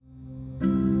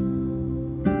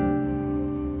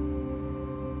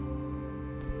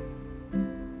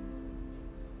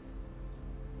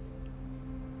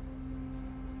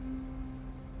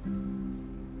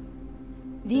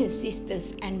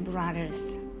sisters and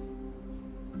brothers,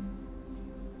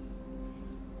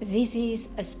 this is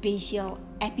a special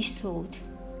episode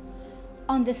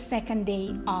on the second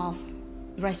day of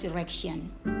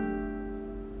resurrection.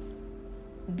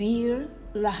 Bir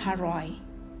Laharoi,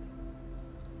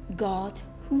 God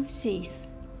who sees.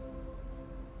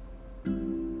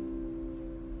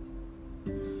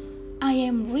 I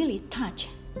am really touched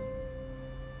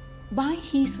by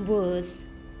his words,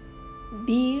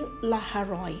 Bir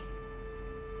Laharoi,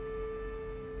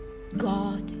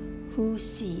 God who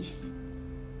sees.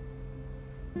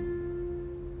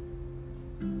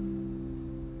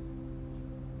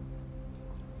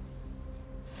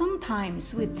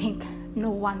 Sometimes we think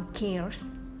no one cares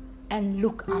and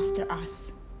look after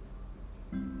us.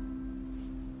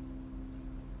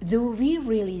 Do we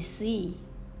really see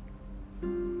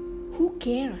who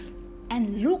cares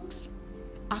and looks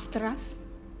after us?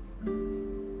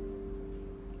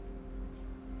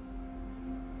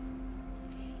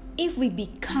 If we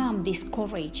become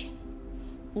discouraged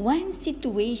when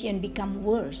situations become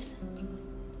worse,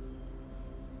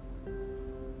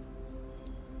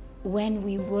 when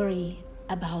we worry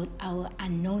about our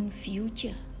unknown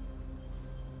future,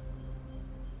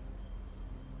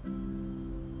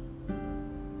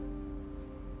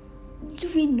 do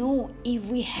we know if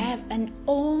we have an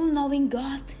all-knowing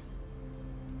God?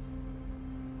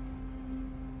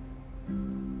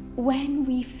 When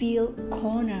we feel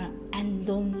cornered and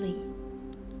lonely,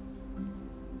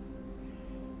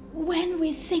 when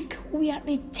we think we are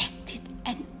rejected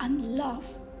and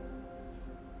unloved,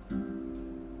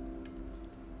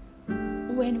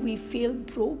 when we feel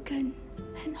broken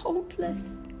and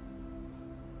hopeless,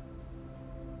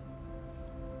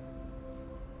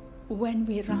 when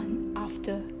we run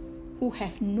after who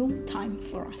have no time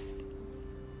for us,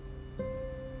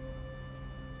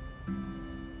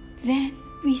 then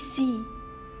we see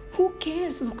who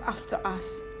cares look after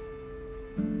us.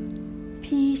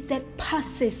 Peace that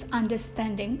passes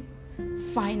understanding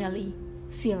finally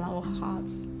fill our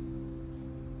hearts.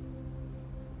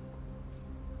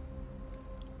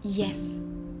 Yes,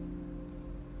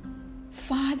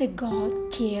 Father God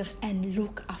cares and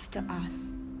look after us.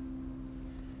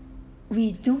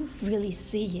 We do really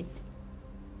see it.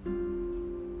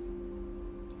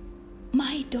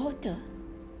 My daughter,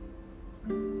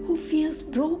 who feels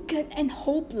broken and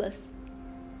hopeless,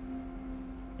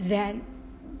 then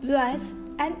blessed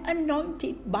and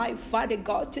anointed by Father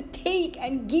God to take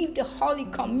and give the Holy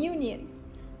Communion,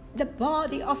 the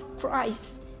body of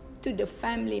Christ, to the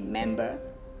family member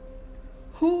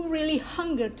who really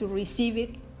hunger to receive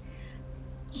it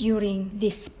during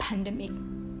this pandemic.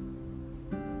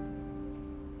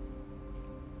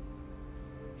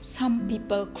 Some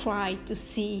people cry to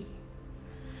see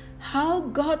how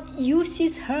God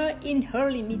uses her in her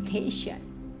limitation.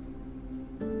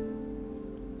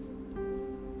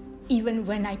 Even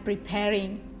when I'm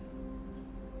preparing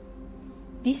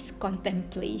this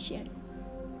contemplation,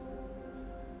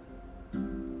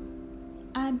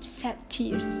 I'm shed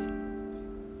tears.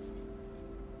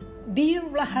 Bir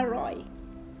Laharoi,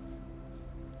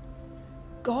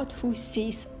 God who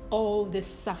sees all the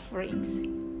sufferings.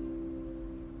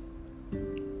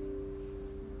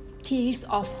 Tears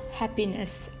of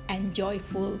happiness and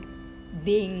joyful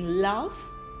being loved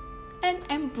and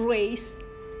embraced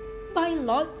by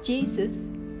Lord Jesus,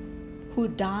 who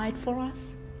died for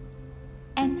us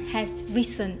and has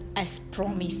risen as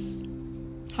promised.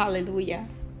 Hallelujah.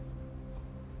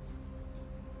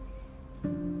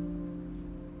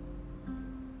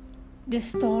 The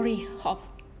story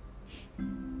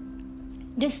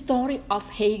of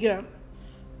Hagar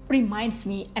reminds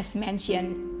me, as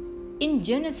mentioned in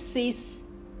Genesis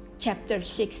chapter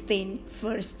 16,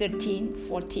 verse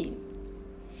 13-14.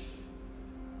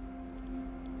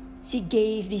 She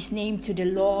gave this name to the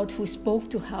Lord who spoke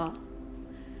to her.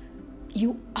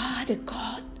 You are the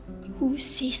God who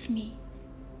sees me.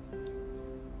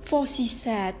 For she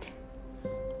said,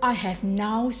 I have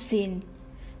now seen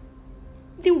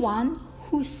the one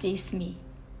who sees me.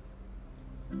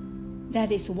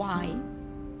 That is why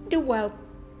the well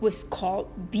was called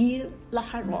Bir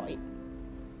Laharoi.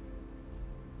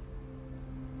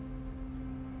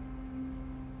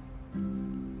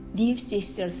 Dear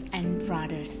sisters and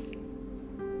brothers,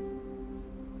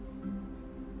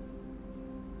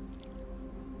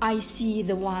 I see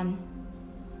the one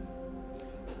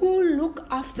who looks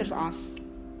after us.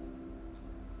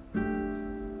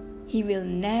 He will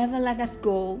never let us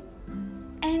go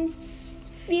and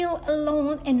feel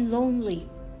alone and lonely.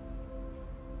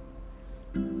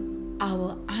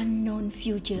 Our unknown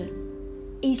future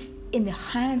is in the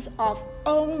hands of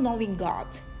all-knowing God.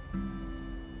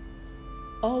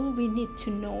 all we need to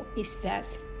know is that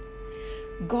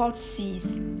God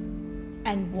sees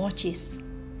and watches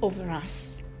over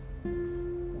us.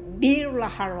 Bir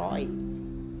Laharoy.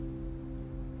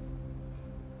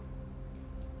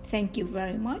 Thank you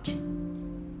very much,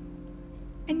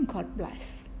 and God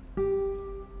bless.